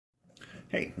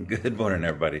Hey, good morning,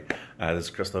 everybody. This is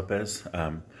Chris Lopez.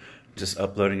 Just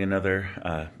uploading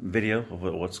another video of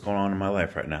what's going on in my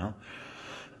life right now.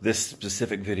 This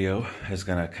specific video is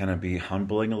going to kind of be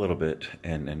humbling a little bit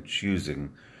and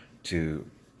choosing to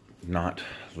not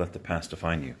let the past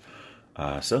define you.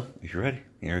 So, if you're ready,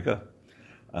 here we go.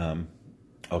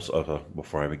 Also,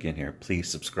 before I begin here,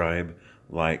 please subscribe,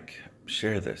 like,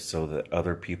 share this so that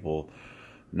other people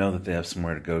know that they have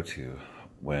somewhere to go to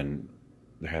when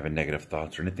they're having negative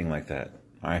thoughts or anything like that.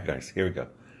 All right, guys, here we go.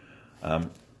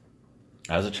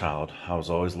 As a child, I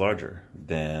was always larger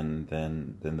than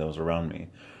those around me.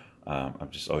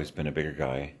 I've just always been a bigger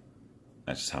guy.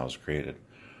 That's just how I was created.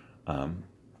 And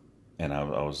I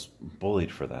was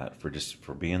bullied for that,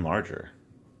 for being larger.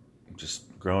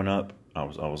 Just growing up, I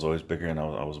was always bigger, and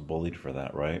I was bullied for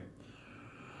that, right?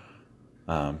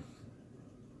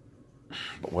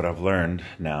 But what I've learned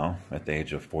now, at the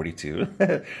age of 42,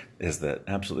 is that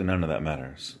absolutely none of that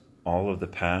matters. All of the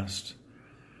past,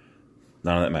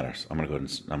 none of that matters. I'm going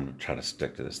to try to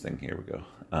stick to this thing. Here we go.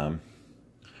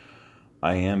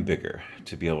 I am bigger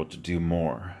to be able to do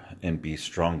more and be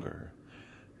stronger.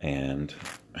 And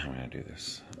how am I going to do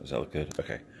this? Does that look good?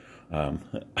 Okay.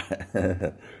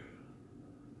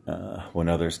 When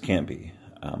others can't be,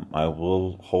 I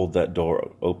will hold that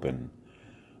door open.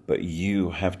 But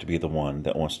you have to be the one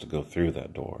that wants to go through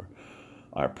that door.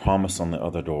 I promise on the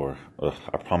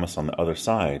other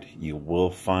side, you will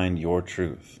find your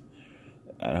truth.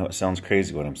 I know it sounds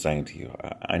crazy what I'm saying to you.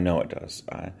 I know it does.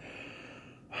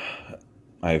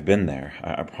 I've been there.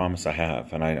 I promise I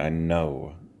have. And I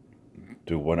know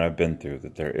through what I've been through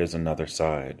that there is another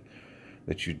side,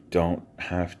 that you don't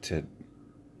have to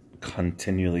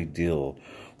continually deal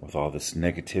with all this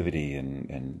negativity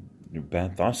and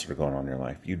bad thoughts that are going on in your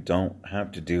life. You don't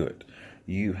have to do it.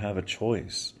 You have a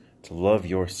choice to love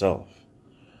yourself.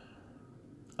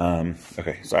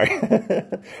 Okay, sorry.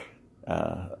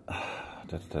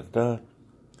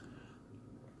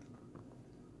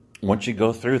 Once you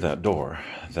go through that door,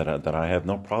 that I have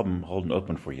no problem holding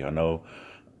open for you. I know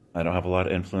I don't have a lot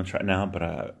of influence right now, but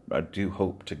I do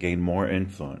hope to gain more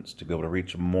influence, to be able to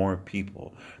reach more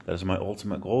people. That is my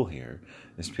ultimate goal here,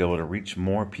 is to be able to reach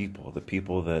more people, the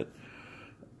people that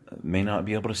may not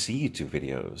be able to see YouTube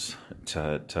videos,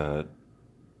 to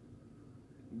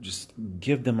just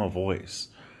give them a voice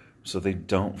so they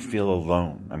don't feel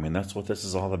alone. I mean, that's what this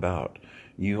is all about.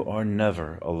 You are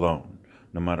never alone,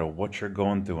 no matter what you're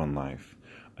going through in life.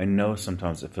 I know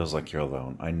sometimes it feels like you're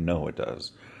alone. I know it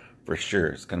does. For sure,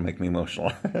 it's going to make me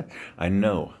emotional. I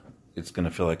know it's going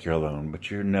to feel like you're alone, but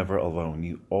you're never alone.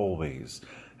 You always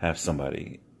have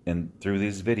somebody. And through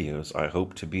these videos, I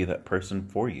hope to be that person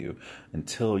for you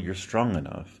until you're strong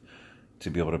enough to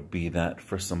be able to be that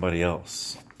for somebody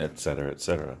else, etc.,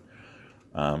 etc.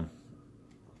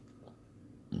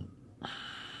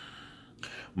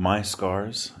 My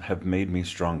scars have made me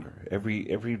stronger.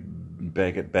 Every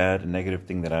bad and negative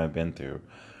thing that I've been through,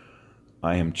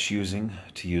 I am choosing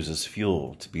to use as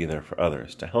fuel to be there for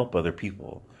others, to help other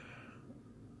people.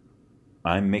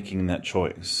 I'm making that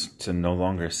choice to no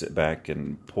longer sit back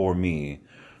and pour me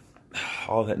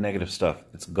all that negative stuff.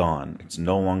 It's gone. It's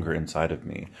no longer inside of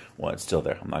me. Well, it's still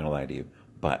there. I'm not going to lie to you.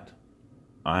 But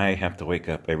I have to wake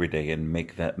up every day and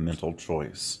make that mental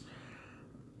choice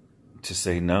to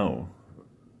say, no,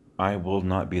 I will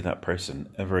not be that person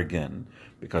ever again,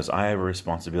 because I have a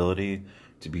responsibility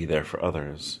to be there for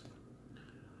others.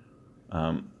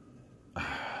 Let's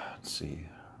see.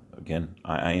 Again,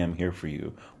 I am here for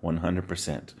you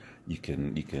 100%. You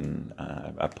can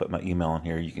I put my email on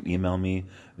here. You can email me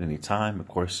at any time. Of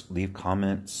course, leave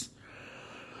comments.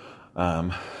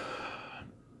 I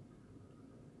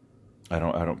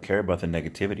don't care about the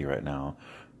negativity right now.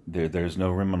 There's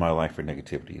no room in my life for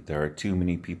negativity. There are too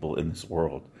many people in this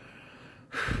world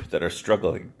that are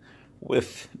struggling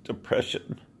with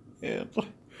depression, and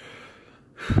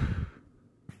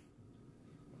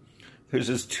there's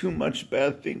just too much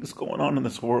bad things going on in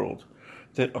this world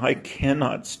that I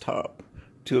cannot stop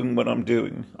doing what I'm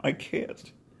doing. I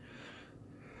can't.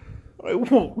 I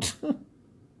won't.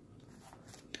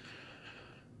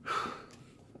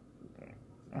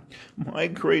 My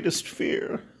greatest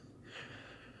fear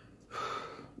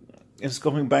is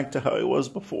going back to how I was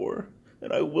before,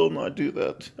 and I will not do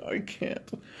that. I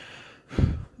can't.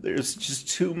 There's just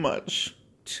too much,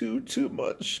 too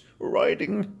much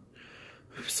writing.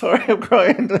 Sorry, I'm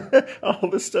crying. All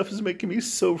this stuff is making me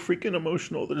so freaking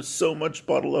emotional. There's so much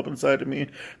bottled up inside of me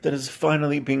that is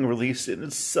finally being released, and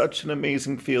it's such an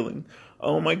amazing feeling.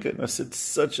 Oh my goodness, it's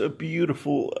such a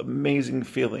beautiful, amazing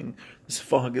feeling. This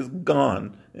fog is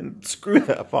gone, and screw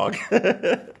that fog.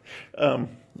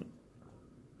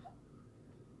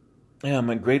 Yeah,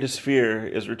 my greatest fear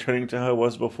is returning to how I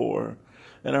was before,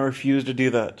 and I refuse to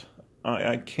do that.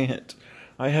 I can't.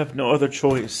 I have no other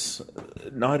choice.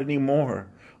 Not anymore.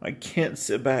 I can't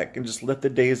sit back and just let the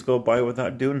days go by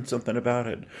without doing something about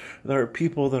it. There are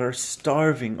people that are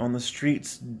starving on the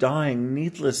streets, dying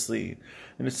needlessly,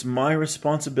 and it's my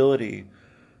responsibility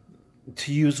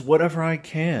to use whatever I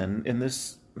can in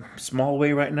this small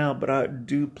way right now, but I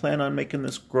do plan on making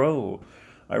this grow.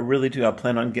 I really do. I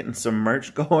plan on getting some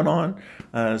merch going on,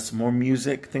 some more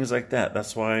music, things like that.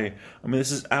 That's why, I mean,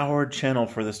 this is our channel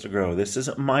for this to grow. This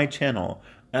isn't my channel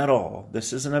at all.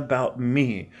 This isn't about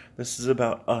me. This is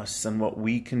about us and what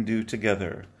we can do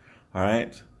together. All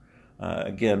right?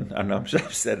 Again, I know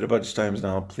I've said it a bunch of times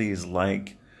now. Please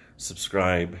like,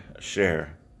 subscribe,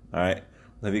 share. All right?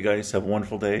 Love you guys. Have a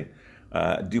wonderful day.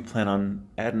 I do plan on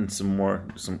adding some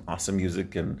awesome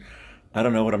music, and I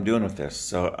don't know what I'm doing with this,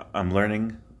 so I'm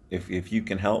learning. If you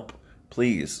can help,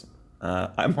 please.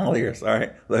 I'm all ears. All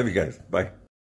right. Love you guys. Bye.